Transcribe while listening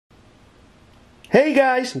Hey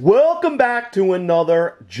guys, welcome back to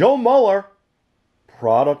another Joe Mueller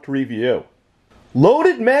product review.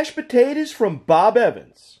 Loaded mashed potatoes from Bob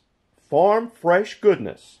Evans. Farm fresh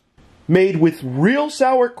goodness. Made with real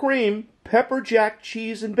sour cream, pepper jack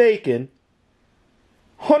cheese and bacon.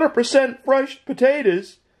 100% fresh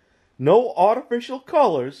potatoes. No artificial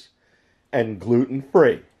colors. And gluten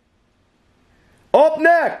free. Up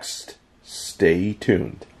next, stay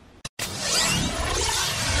tuned.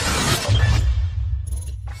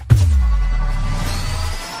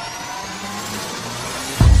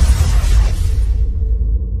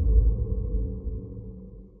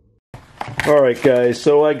 Alright guys,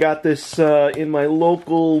 so I got this in my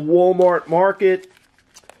local Walmart market.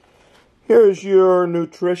 Here's your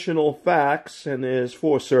nutritional facts, and there's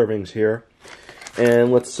 4 servings here.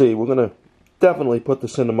 And let's see, we're going to definitely put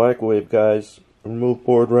this in the microwave, guys. Remove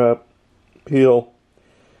board wrap, peel.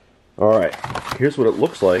 Alright, here's what it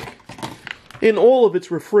looks like in all of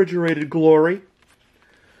its refrigerated glory.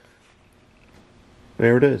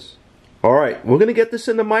 There it is. Alright, we're going to get this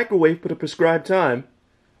in the microwave for the prescribed time,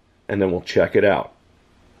 and then we'll check it out.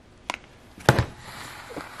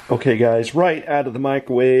 Okay guys, right out of the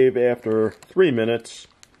microwave after 3 minutes,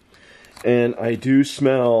 and I do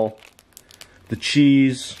smell the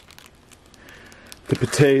cheese, the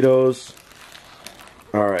potatoes.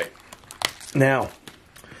 Alright, now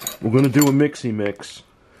we're going to do a mixy mix.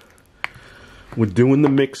 We're doing the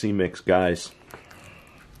mixy mix, guys.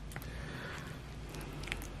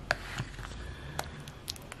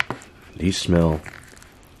 These smell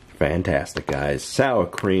fantastic, guys. Sour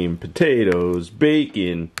cream, potatoes,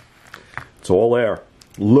 bacon. It's all there.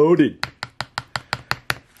 Loaded.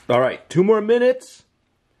 Alright, 2 more minutes,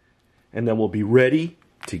 and then we'll be ready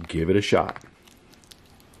to give it a shot.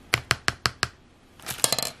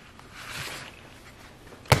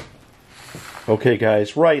 Okay,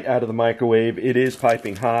 guys, right out of the microwave. It is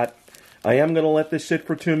piping hot. I am going to let this sit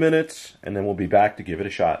for 2 minutes, and then we'll be back to give it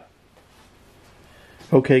a shot.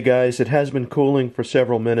 Okay guys, it has been cooling for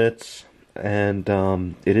several minutes, and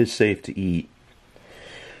it is safe to eat.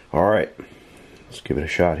 Alright, let's give it a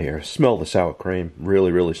shot here. Smell the sour cream.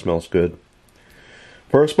 Really, really smells good.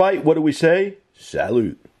 First bite, what do we say?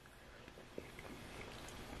 Salute.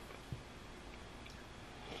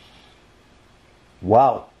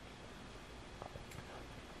 Wow.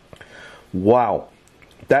 Wow.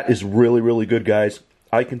 That is really, really good, guys.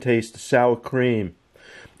 I can taste the sour cream.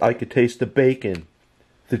 I can taste the bacon.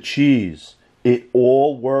 The cheese. It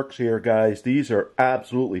all works here, guys. These are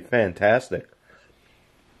absolutely fantastic.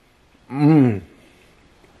 Wow.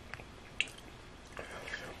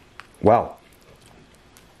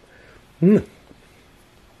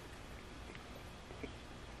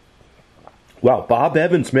 Wow, Bob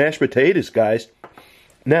Evans mashed potatoes, guys.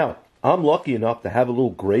 Now, I'm lucky enough to have a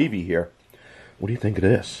little gravy here. What do you think of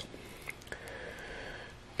this?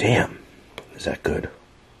 Damn. Is that good?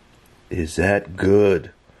 Is that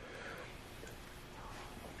good?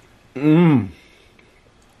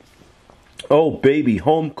 Oh, baby,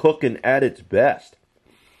 home cooking at its best.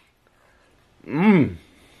 I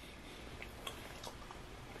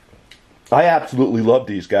absolutely love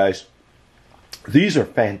these, guys. These are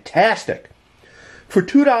fantastic. For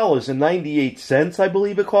 $2.98, I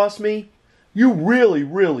believe it cost me, you really,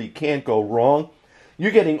 really can't go wrong.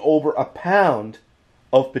 You're getting over a pound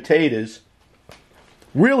of potatoes.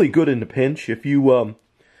 Really good in the pinch. If you're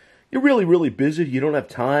really, really busy, you don't have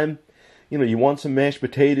time, you want some mashed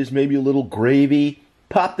potatoes, maybe a little gravy,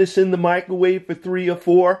 pop this in the microwave for 3 or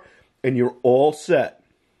 4, and you're all set.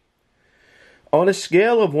 On a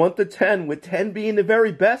scale of 1 to 10, with 10 being the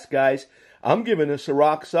very best, guys, I'm giving this a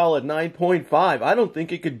rock solid 9.5. I don't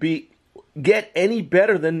think it could get any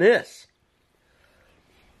better than this.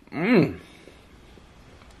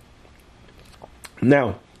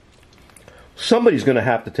 Now, somebody's going to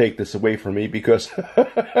have to take this away from me, because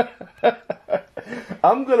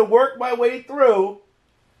I'm going to work my way through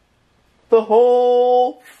the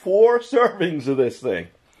whole 4 servings of this thing.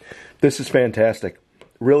 This is fantastic.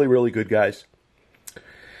 Really, really good, guys.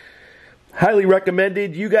 Highly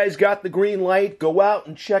recommended. You guys got the green light. Go out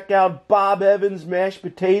and check out Bob Evans mashed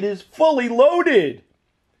potatoes, fully loaded.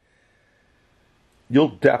 You'll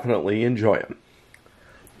definitely enjoy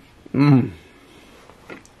them.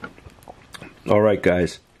 Alright,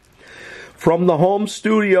 guys. From the home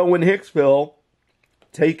studio in Hicksville,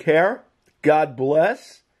 take care. God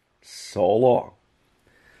bless. So long.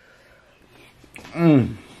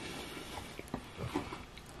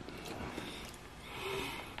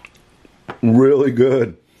 Really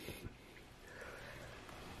good.